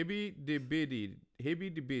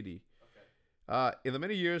 Okay. In the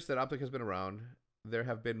many years that OpTic has been around, there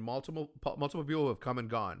have been multiple people who have come and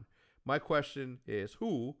gone. My question is,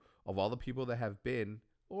 who of all the people that have been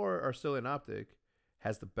or are still in OpTic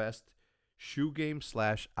has the best shoe game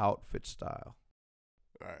 / outfit style?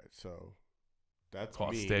 All right, so that's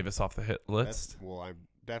Cross me. Davis off the hit list. I'm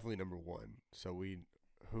definitely number 1. So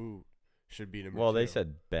who should be number 2? Well, they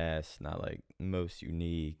said best, not like most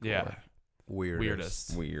unique. Yeah.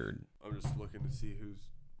 Weirdest. Weird. I'm just looking to see who's.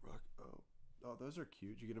 Oh, those are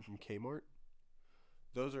cute. You get them from Kmart.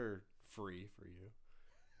 Those are free for you.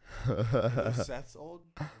 Seth's old.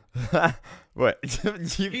 What?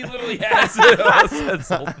 He literally has it. All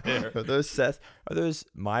Seth's old pair. Are those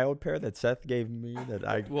my old pair that Seth gave me?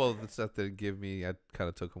 Well, the Seth didn't give me. I kind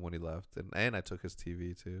of took him when he left, and I took his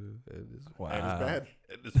TV too. Wow. And it's bad.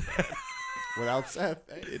 It is bad. Without Seth,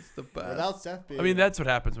 It's the best. Without Seth being. I mean, that's what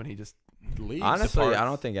happens when he just leaves. Honestly, departs. I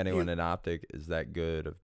don't think anyone in OpTic is that good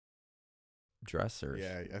of dressers.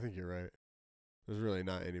 Yeah, I think you're right. There's really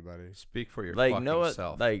not anybody. Speak for your Like, fucking know what?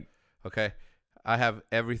 self. Like, okay, I have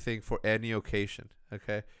everything for any occasion.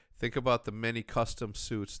 Okay, think about the many custom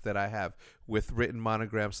suits that I have with written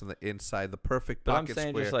monograms on the inside, the perfect but I'm pocket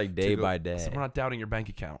saying square. just like day go- by day. So we're not doubting your bank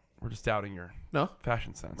account. We're just doubting your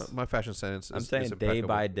fashion sense. My fashion sense I'm is saying day impeccable.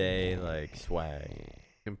 by day, like swag.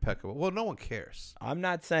 Impeccable. Well, no one cares. I'm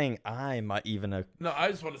not saying I'm even a. No, I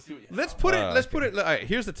just want to see what you have. Let's put it. All right,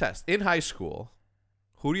 here's the test. In high school,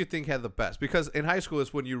 who do you think had the best? Because in high school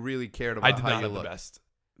is when you really cared about I did how not you have look. the best.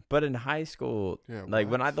 But in high school, Yeah,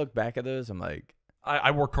 like when I look back at those, I'm like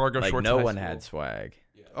I wore cargo shorts. no in high one school. had swag.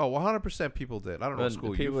 Oh, 100% people did. I don't know what But school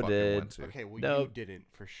you people fucking did. went to. Okay, well, No. you didn't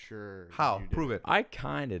for sure. How? You Prove didn't. it. I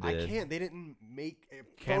kind of I did. can't. They didn't make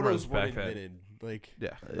Cameras photos weren't back then. invented. Like,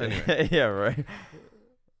 Yeah. Anyway. Yeah, right.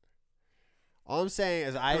 all I'm saying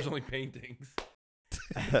is There's only paintings.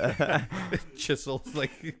 Chisels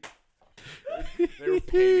like. they were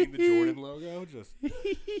painting the Jordan logo. Just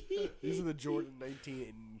these are the Jordan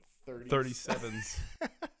 1930s. 37s.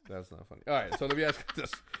 That's not funny. All right, so let me ask you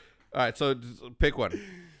this. All right, so pick one.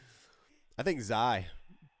 I think Zai.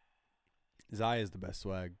 Zai is the best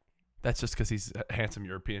swag. That's just because he's a handsome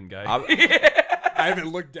European guy. I haven't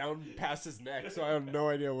looked down past his neck, so I have no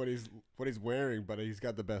idea what he's wearing, but he's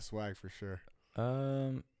got the best swag for sure.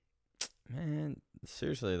 Man,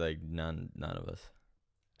 seriously, like none of us.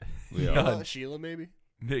 Sheila, maybe.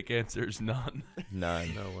 Nick answers none.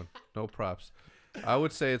 None. No one. No props. I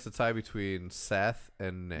would say it's a tie between Seth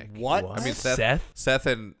and Nick. What? I mean, Seth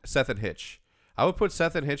and Hitch. I would put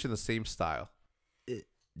Seth and Hitch in the same style.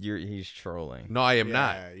 He's trolling. No, I am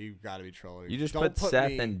not. Yeah, you've got to be trolling. You just Don't put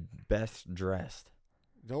Seth in best dressed.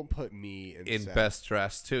 Don't put me In Seth. best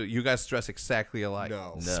dress too. You guys dress exactly alike.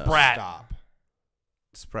 No. Sprat. Stop.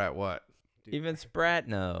 Sprat what? Dude. Even Sprat,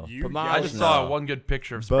 no. You Pamaj, I just no. saw one good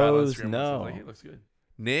picture of Sprat on Bose, Instagram. no. I was like, he looks good.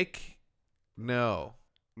 Nick? No.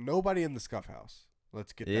 Nobody in the SCUF house.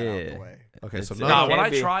 Let's get that out of Yeah. the way. Okay, so It's- none Nah, of when them- I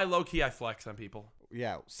be- try low key, I flex on people.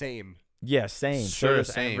 Yeah, same. Yeah, same. Sure, So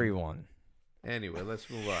does same. everyone. Anyway, let's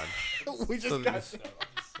move on. we just So got this-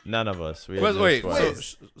 None of us. We Wait, have no wait. swag.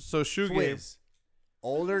 Swizz. So shoe game. Swizz.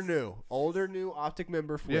 Old or new OpTic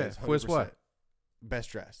member Fwiz. Yeah, Fwiz what? 100%. Best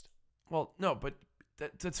dressed. Well, no, but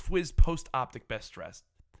that's Fwiz post OpTic best dressed.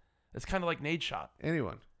 It's kind of like Nate shot.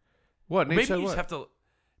 Anyone? What? Nate Maybe shot you what? just have to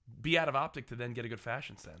be out of OpTic to then get a good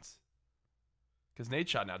fashion sense. Because Nate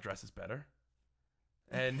shot now dresses better.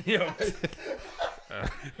 And, imagine,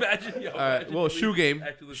 All right. Well, shoe game.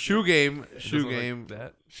 Shoe game. Shoe game.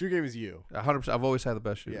 That. Shoe game is you. 100%. I've always had the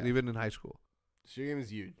best shoes, Yeah. even in high school. Shoe game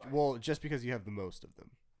is you. Well, just because you have the most of them.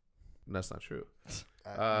 That's not true. Yes,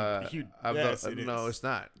 it no, is. it's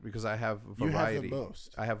not because I have You variety. have the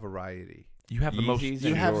most. I have variety. You have the most. Yeezys You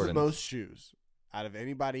and have the Jordans. most shoes out of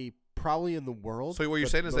anybody probably in the world. So what you're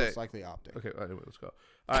but saying is most that- likely OpTic. Okay, anyway, let's go.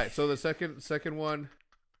 All right, so the second one,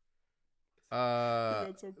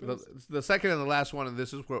 the second and the last one, and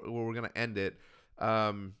this is where we're gonna end it,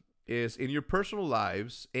 is in your personal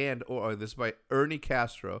lives or this is by Ernie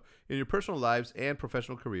Castro. In your personal lives and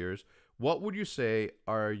professional careers, what would you say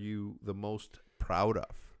are you the most proud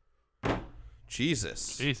of?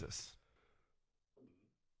 Jesus.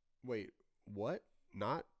 Wait, what?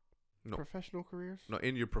 Not No. professional careers? No,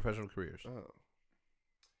 in your professional careers. Oh.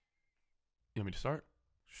 You want me to start?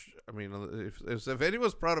 I mean, if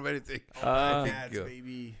anyone's proud of anything, Uh, Dads, yeah.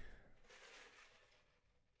 baby.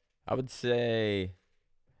 I would say,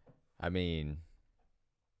 I mean,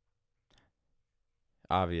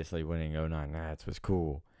 obviously winning 09 Nats was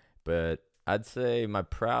cool, but I'd say my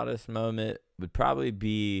proudest moment would probably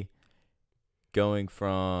be going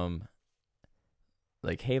from,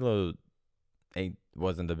 like, Halo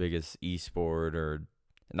wasn't the biggest esport,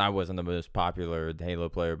 and I wasn't the most popular Halo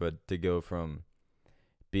player, but to go from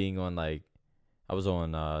being on, like, I was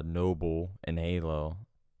on Noble and Halo,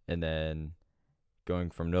 and then going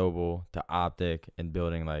from Noble to OpTic and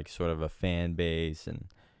building, like, sort of a fan base and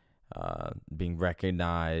being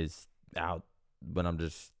recognized out when I'm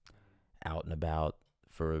just out and about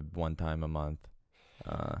for one time a month.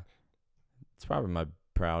 It's probably my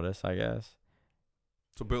proudest, I guess.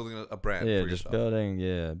 so building a brand. Yeah, for just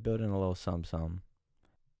yourself. building a little some.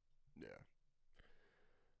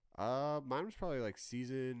 Yeah. Mine was probably like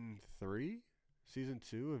season 2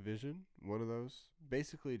 of Vision. One of those.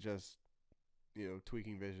 Basically, just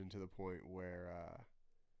tweaking Vision to the point where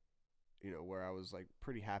where I was like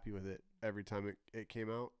pretty happy with it every time it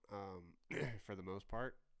came out. For the most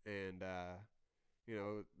part, and the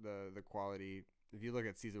quality. If you look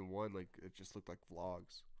at season 1, like it just looked like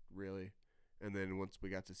vlogs, really. And then once we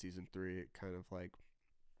got to season 3, it kind of like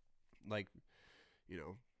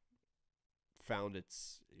found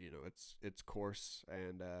its course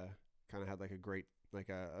and kind of had like a great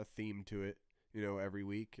a theme to it, every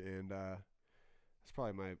week. And it's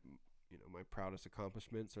probably my proudest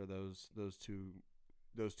accomplishments are those two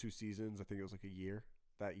seasons. I think it was like a year.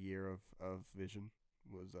 That year of Vision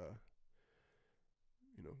was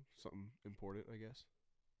something important, I guess.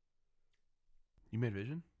 You made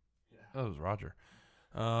Vision? Yeah. Oh, it was Roger.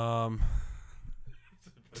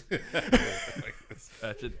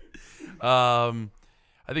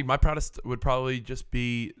 I think my proudest would probably just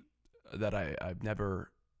be that I've never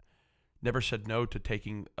said no to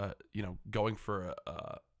taking going for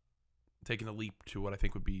taking a leap to what I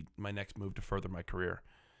think would be my next move to further my career.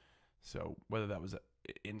 So whether that was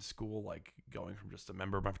in school, like going from just a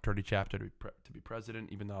member of my fraternity chapter to be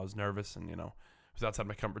president, even though I was nervous and was outside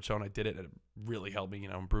my comfort zone, I did it, and it really helped me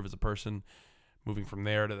improve as a person. Moving from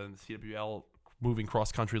there to then the CWL, moving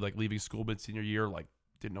cross country, like leaving school mid senior year, like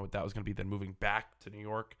didn't know what that was going to be. Then moving back to New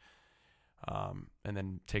York, and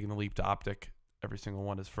then taking the leap to OpTic. Every single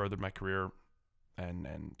one has furthered my career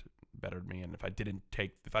and bettered me. And if I didn't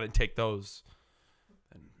take those,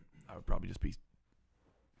 then I would probably just be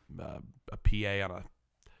a PA on a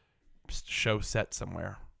show set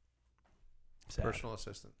somewhere. Sad. Personal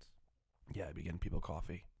assistant. Yeah, I'd be getting people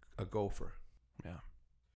coffee. A gopher. Yeah.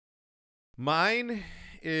 Mine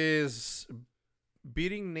is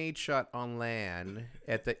beating Nate Shot on LAN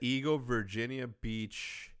at the Eagle Virginia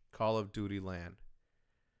Beach Call of Duty LAN.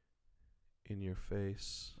 In your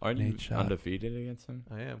face. Aren't Nate you Shot. undefeated against him?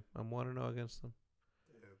 I am. I'm 1-0 against them.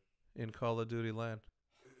 In Call of Duty LAN.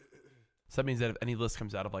 So that means that if any list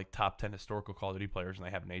comes out of like top 10 historical Call of Duty players and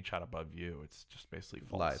they have Nate Shot above you, it's just basically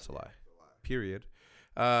false. Lie. It's a lie. Period.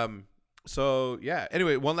 So yeah.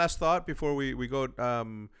 Anyway, one last thought before we go.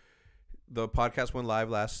 The podcast went live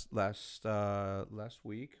last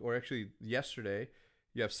week, or actually yesterday.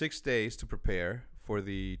 You have 6 days to prepare for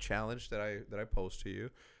the challenge that I post to you,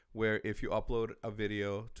 where if you upload a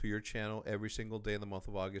video to your channel every single day in the month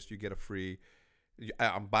of August, you get a free.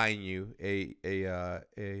 I'm buying you an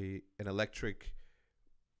electric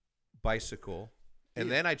bicycle, and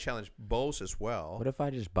then I challenge Bose as well. What if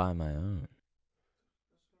I just buy my own?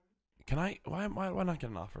 Can I? Why not get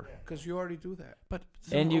an offer? Because you already do that. But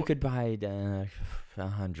And you could buy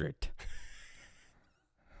 100.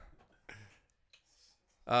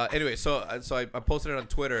 Anyway, so I posted it on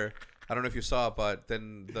Twitter. I don't know if you saw it, but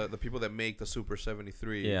then the people that make the Super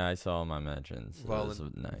 73 Yeah, I saw my mentions. That was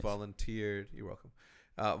nice. volunteered. You're welcome.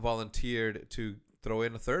 Volunteered to throw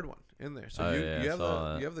in a third one in there. So Oh, you yeah,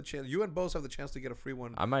 you have the chance. You and Bose have the chance to get a free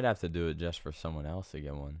one. I might have to do it just for someone else to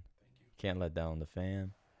get one. Can't let down the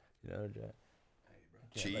fam. You know, Jack.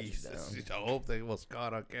 Can't let you Jesus, down. I hope they was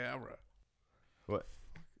caught on camera.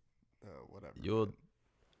 Whatever. You'll.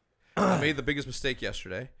 I made the biggest mistake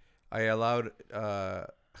yesterday. I allowed. I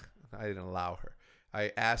didn't allow her.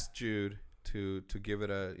 I asked Jude to give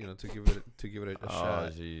it a a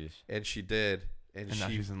shot, Jeez. and she did. And now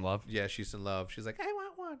she's in love. Yeah, she's in love. She's like, I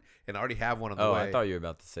want one, and I already have one on the Oh, way. I thought you were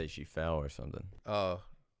about to say she fell or something. Oh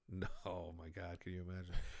no! Oh my God! Can you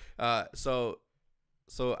imagine? So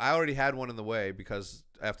I already had one in the way because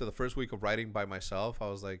after the first week of riding by myself, I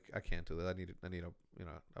was like, I can't do that. I need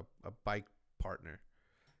a bike partner.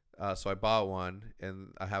 So I bought one, and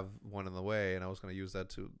I have one in the way, and I was gonna use that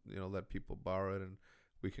to let people borrow it, and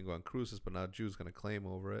we can go on cruises. But now Jude's gonna claim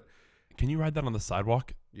over it. Can you ride that on the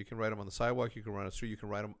sidewalk? You can ride them on the sidewalk. You can ride on the street. You can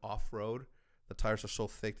ride them off road. The tires are so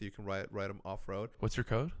thick that you can ride them off road. What's your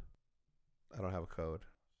code? I don't have a code.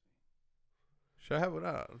 Should I have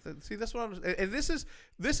it? See, that's what I'm. And this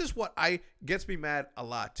is what gets me mad a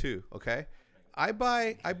lot too. Okay, I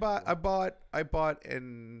bought,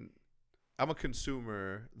 and I'm a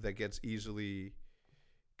consumer that gets easily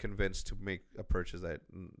convinced to make a purchase that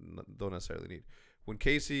don't necessarily need. When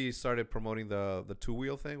Casey started promoting the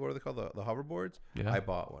 2-wheel thing, what are they called? The hoverboards? Yeah. I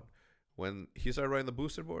bought one. When he started riding the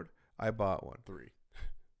boosted board, I bought one.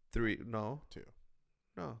 3. No. 2.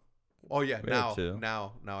 No. Oh yeah. We had 2.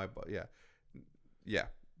 Now I bought. Yeah. Yeah.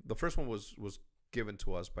 The first one was given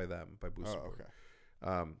to us by them, by boosted board.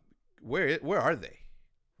 Okay. Where are they?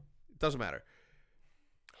 It doesn't matter.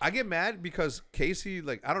 I get mad because Casey,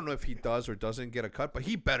 like, I don't know if he does or doesn't get a cut, but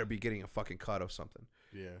he better be getting a fucking cut of something.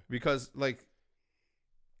 Yeah. Because, like,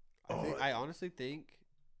 I honestly think,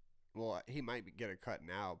 well, he might get a cut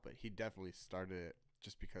now, but he definitely started it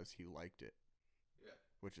just because he liked it. Yeah.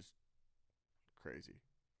 Which is crazy.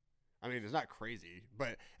 I mean, it's not crazy,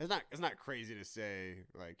 but it's not crazy to say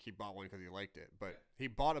like he bought one because he liked it. But he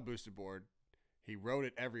bought a boosted board, he rode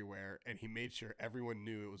it everywhere, and he made sure everyone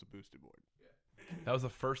knew it was a boosted board. That was the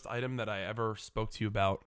first item that I ever spoke to you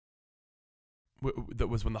about. That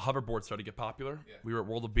was when the hoverboard started to get popular. Yeah. We were at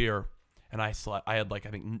World of Beer, and I had like I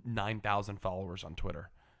think 9,000 followers on Twitter,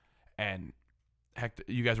 and heck,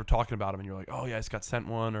 you guys were talking about them, and you're like, oh yeah, I just got sent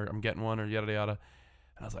one, or I'm getting one, or yada yada.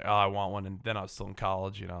 And I was like, oh, I want one. And then I was still in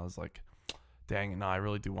college, I was like, dang it, no, I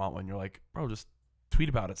really do want one. You're like, bro, just tweet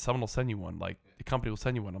about it. Someone will send you one. Like, the company will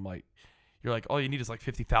send you one. I'm like, you're like, all you need is like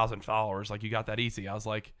 50,000 followers. Like, you got that easy. I was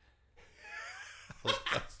like,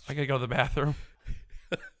 I gotta go to the bathroom.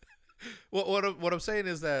 Well, what I'm saying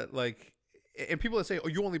is that, like, and people that say, oh,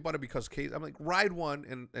 you only bought it because Case. I'm like, ride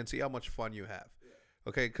one and see how much fun you have.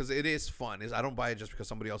 Okay, because it is fun. I don't buy it just because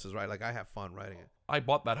somebody else is riding. Like, I have fun riding it. I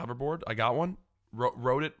bought that hoverboard. I got one.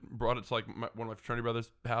 Rode it, brought it to like one of my fraternity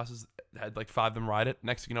brothers' houses. Had like 5 of them ride it.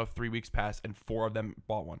 Next thing you know, 3 weeks passed and 4 of them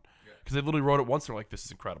bought one because they literally rode it once. And they're like, "This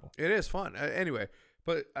is incredible." It is fun. Anyway,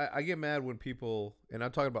 but I get mad when people, and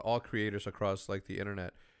I'm talking about all creators across like the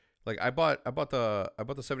internet. Like I bought the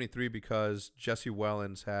 73 because Jesse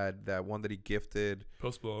Wellens had that one that he gifted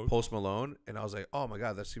Post Malone, and I was like, oh my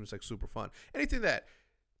God, that seems like super fun. Anything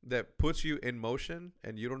that puts you in motion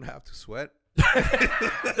and you don't have to sweat.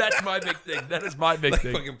 That's my big thing. That is my big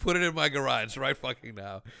thing. Fucking put it in my garage right fucking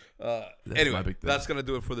now. Anyway, that's gonna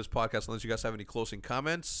do it for this podcast. Unless you guys have any closing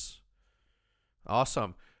comments.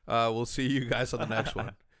 Awesome. We'll see you guys on the next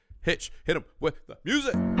one. Hitch, hit him with the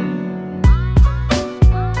music.